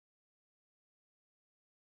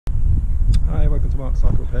welcome to Mark's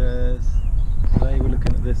Cycle Repairs. Today we're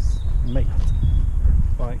looking at this Mate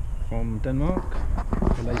bike from Denmark,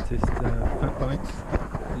 the latest fat bike.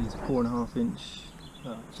 These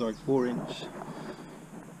 4-inch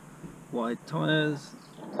wide tyres,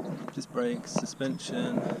 disc brakes,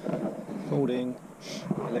 suspension, folding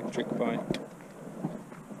electric bike.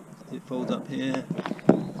 It folds up here,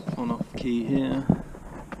 on-off key here.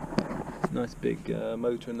 Nice big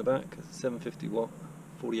motor in the back, it's a 750 watt,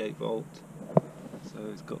 48 volt, so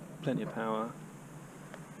it's got plenty of power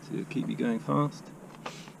to keep you going fast,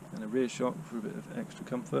 and a rear shock for a bit of extra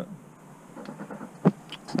comfort.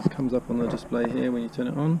 It comes up on the display here when you turn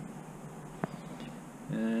it on,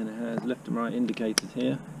 and it has left and right indicators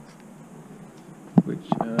here, which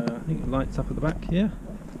I think it lights up at the back here,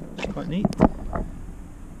 which is quite neat.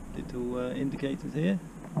 Little indicators here,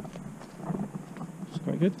 which is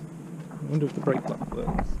quite good. I wonder if the brake light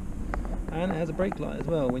works. And it has a brake light as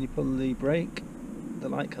well. When you pull the brake, the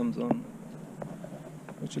light comes on,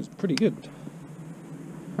 which is pretty good.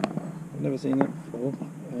 I've never seen that before.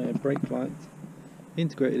 A brake light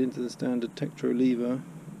integrated into the standard Tektro lever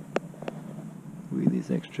with these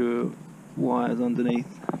extra wires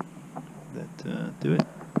underneath that do it.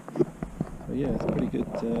 So yeah, it's pretty good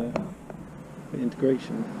for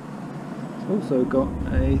integration. It's also got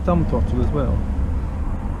a thumb throttle as well.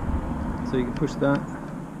 So you can push that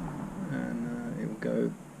and it will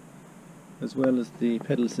go, as well as the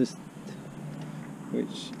pedal assist,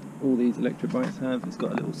 which all these electric bikes have. It's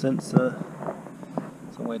got a little sensor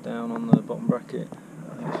somewhere down on the bottom bracket.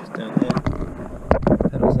 I think it's just down here.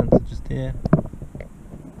 Pedal sensor just here.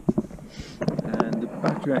 And the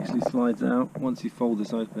battery actually slides out. Once you fold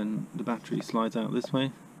this open, the battery slides out this way.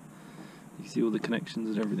 You can see all the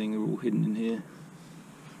connections and everything are all hidden in here.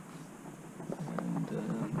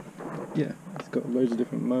 Yeah, it's got loads of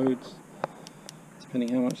different modes, depending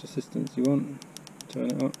how much assistance you want. Turn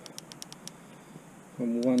it up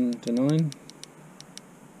from 1 to 9,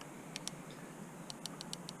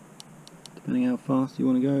 depending how fast you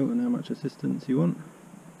want to go and how much assistance you want.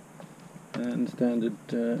 And standard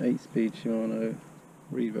 8-speed Shimano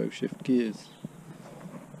Revo shift gears.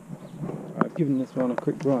 I've given this one a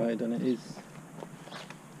quick ride and it is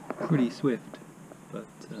pretty swift, but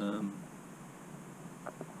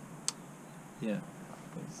yeah,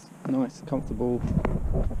 it's nice, comfortable,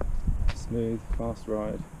 smooth, fast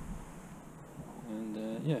ride, and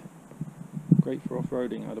yeah, great for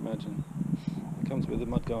off-roading, I'd imagine. It comes with the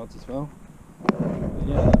mud guards as well. But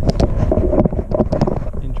yeah,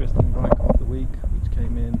 interesting bike of the week, which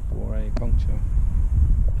came in for a puncture,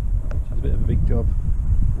 which is a bit of a big job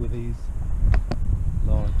with these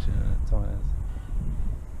large tyres.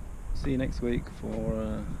 See you next week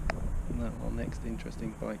for our next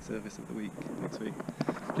interesting bike service of the week next week.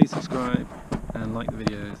 Please subscribe and like the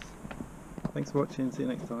videos. Thanks for watching. See you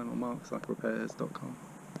next time on markscyclerepairs.com.